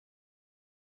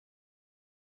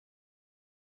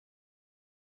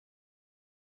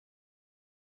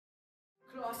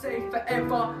I say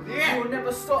forever, we will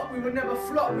never stop, we will never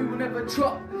flop, we will never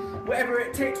drop. Whatever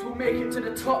it takes, we'll make it to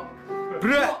the top. I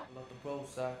love the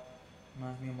roadside,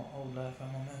 reminds me of my old life,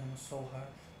 and my man was so high.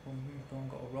 When we moved on,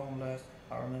 got a wrong lives.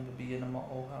 I remember being in my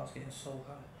old house, getting so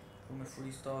high. Filming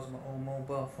freestyles on my old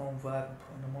mobile phone vibe and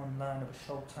putting them online. It was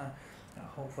showtime. That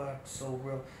whole vibe was so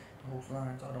real. Those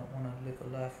lines, I don't want to live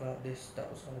a life like this.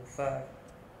 That was 05.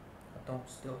 I don't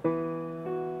still.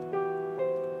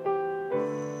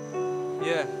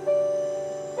 Yeah.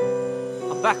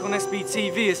 I'm back on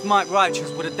SBTV, it's Mike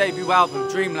Righteous with a debut album,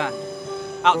 Dreamland,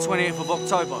 out 28th of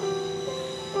October.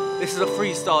 This is a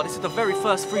freestyle, this is the very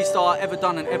first freestyle I've ever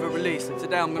done and ever released, and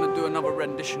today I'm going to do another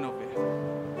rendition of it.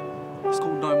 It's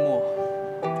called No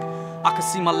More. I can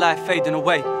see my life fading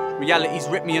away, reality's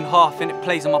ripped me in half and it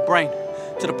plays in my brain.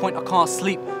 To the point I can't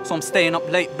sleep, so I'm staying up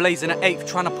late, blazing at 8,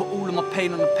 trying to put all of my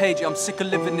pain on the page. Yeah, I'm sick of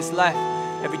living this life,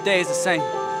 every day is the same.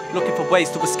 Looking for ways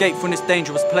to escape from this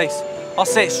dangerous place. I'll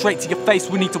say it straight to your face,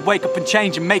 we need to wake up and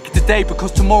change and make it today,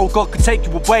 because tomorrow God could take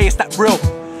you away, it's that real.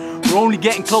 We're only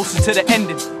getting closer to the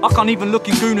ending. I can't even look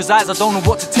in Gooner's eyes, I don't know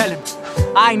what to tell him.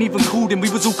 I ain't even called him, we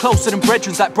was all closer than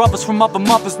brethren, like brothers from other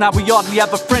mothers. Now we hardly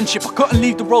have a friendship, I couldn't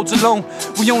leave the roads alone.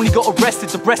 We only got arrested,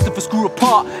 the rest of us grew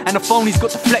apart, and the phonies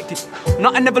got deflected.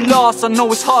 Nothing ever lasts, I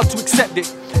know it's hard to accept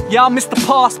it. Yeah, I miss the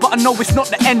past, but I know it's not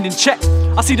the ending. Check,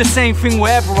 I see the same thing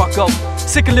wherever I go.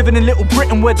 Sick of living in Little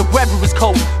Britain where the weather is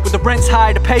cold. But the rent's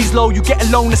high, the pay's low, you get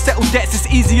a loan to settle debts.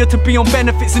 It's easier to be on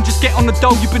benefits and just get on the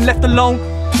dough. You've been left alone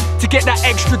to get that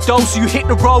extra dough, so you hit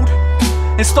the road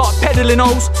and start peddling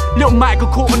O's. Little Michael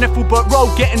caught on Ethelbert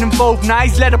Road, getting involved. Now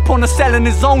he's led upon a selling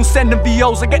his own, sending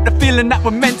VOs. I get the feeling that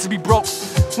we're meant to be broke.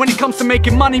 When it comes to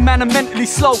making money, man, I'm mentally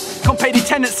slow. Can't pay their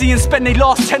tenancy and spend their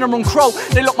last tenner on crow.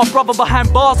 They locked my brother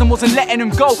behind bars and wasn't letting him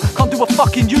go. Can't do a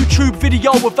fucking YouTube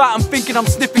video without him thinking I'm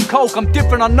sniffing coke. I'm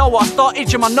different, I know. I start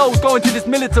itching my nose, going to this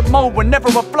militant mode whenever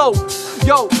I flow.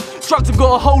 Yo, drugs have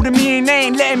got a hold of me and they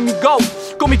ain't letting me go.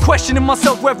 Got me questioning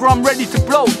myself whether I'm ready to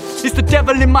blow. It's the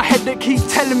devil in my head that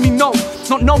keeps telling me no.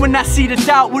 Not knowing that seed of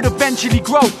doubt would eventually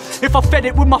grow. If I fed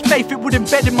it with my faith, it would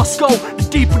embed in my skull. The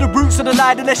deeper the roots of the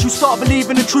lie, the less you start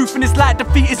believing the truth. And it's like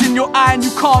defeat is in your eye and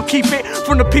you can't keep it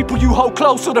from the people you hold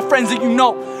close or the friends that you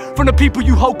know. From the people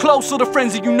you hold close or the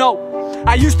friends that you know.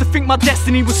 I used to think my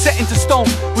destiny was set into stone.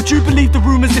 Would you believe the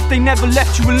rumors if they never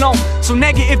left you alone? So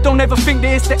negative, don't ever think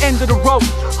that it's the end of the road.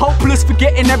 Hopeless,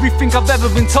 forgetting everything I've ever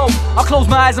been told. I close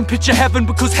my eyes and picture heaven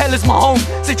because hell is my home.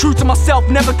 Stay true to myself,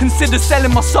 never consider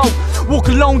selling my soul. Walk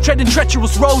alone, treading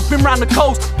treacherous roads, been round the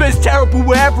coast, but it's terrible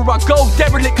wherever I go.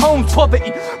 Derelict homes,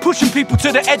 poverty, pushing people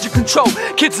to the edge of control.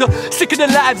 Kids are sick of their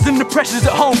lives and the pressures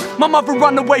at home. My mother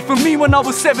ran away from me when I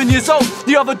was 7 years old.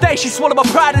 The other day she swallowed my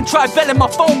pride and tried belling my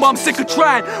phone, but I'm sick of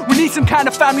trying. We need some kind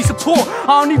of family support.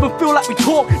 I don't even feel like we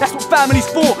talk, that's what family's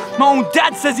for. My own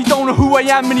dad says he don't know who I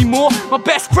am anymore. My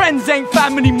best friends ain't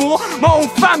fam anymore. My own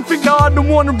fam think that I don't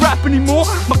wanna rap anymore.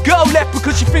 My girl left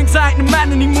because she thinks I ain't the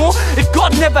man anymore. If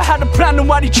God never had a plan, then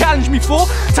why'd he challenge me for?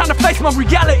 Time to face my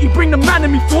reality, bring the man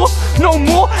in me forth. No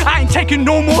more, I ain't taking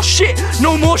no more shit.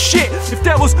 No more shit. If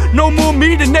there was no more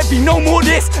me, then there'd be no more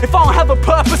this. If I don't have a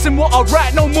purpose in what I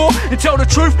write no more, and tell the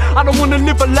truth, I don't wanna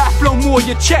live a life no more.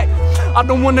 You check, I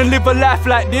don't wanna live a life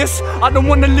like this. I don't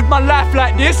wanna live my life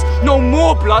like this. No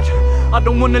more blood. I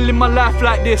don't wanna live my life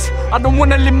like this. I don't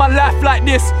wanna live my life like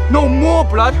this. No more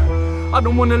blood. I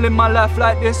don't wanna live my life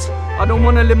like this. I don't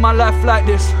wanna live my life like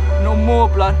this. No more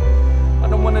blood. I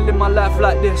don't wanna live my life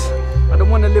like this. I don't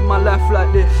wanna live my life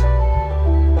like this.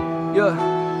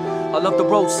 Yeah. I love the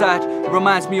roadside, it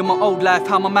reminds me of my old life.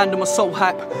 How my man was so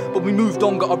hype, but we moved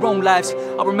on, got our own lives.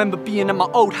 I remember being in my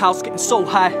old house, getting so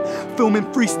high, filming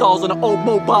freestyles on an old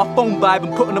mobile phone vibe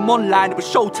and putting them online. It was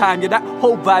showtime, yeah, that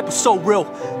whole vibe was so real.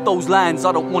 Those lines,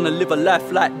 I don't wanna live a life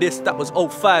like this, that was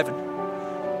 05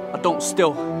 and I don't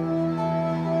still.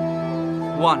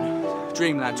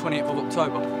 Dreamland, 28th of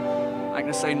October, I ain't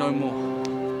gonna say no more.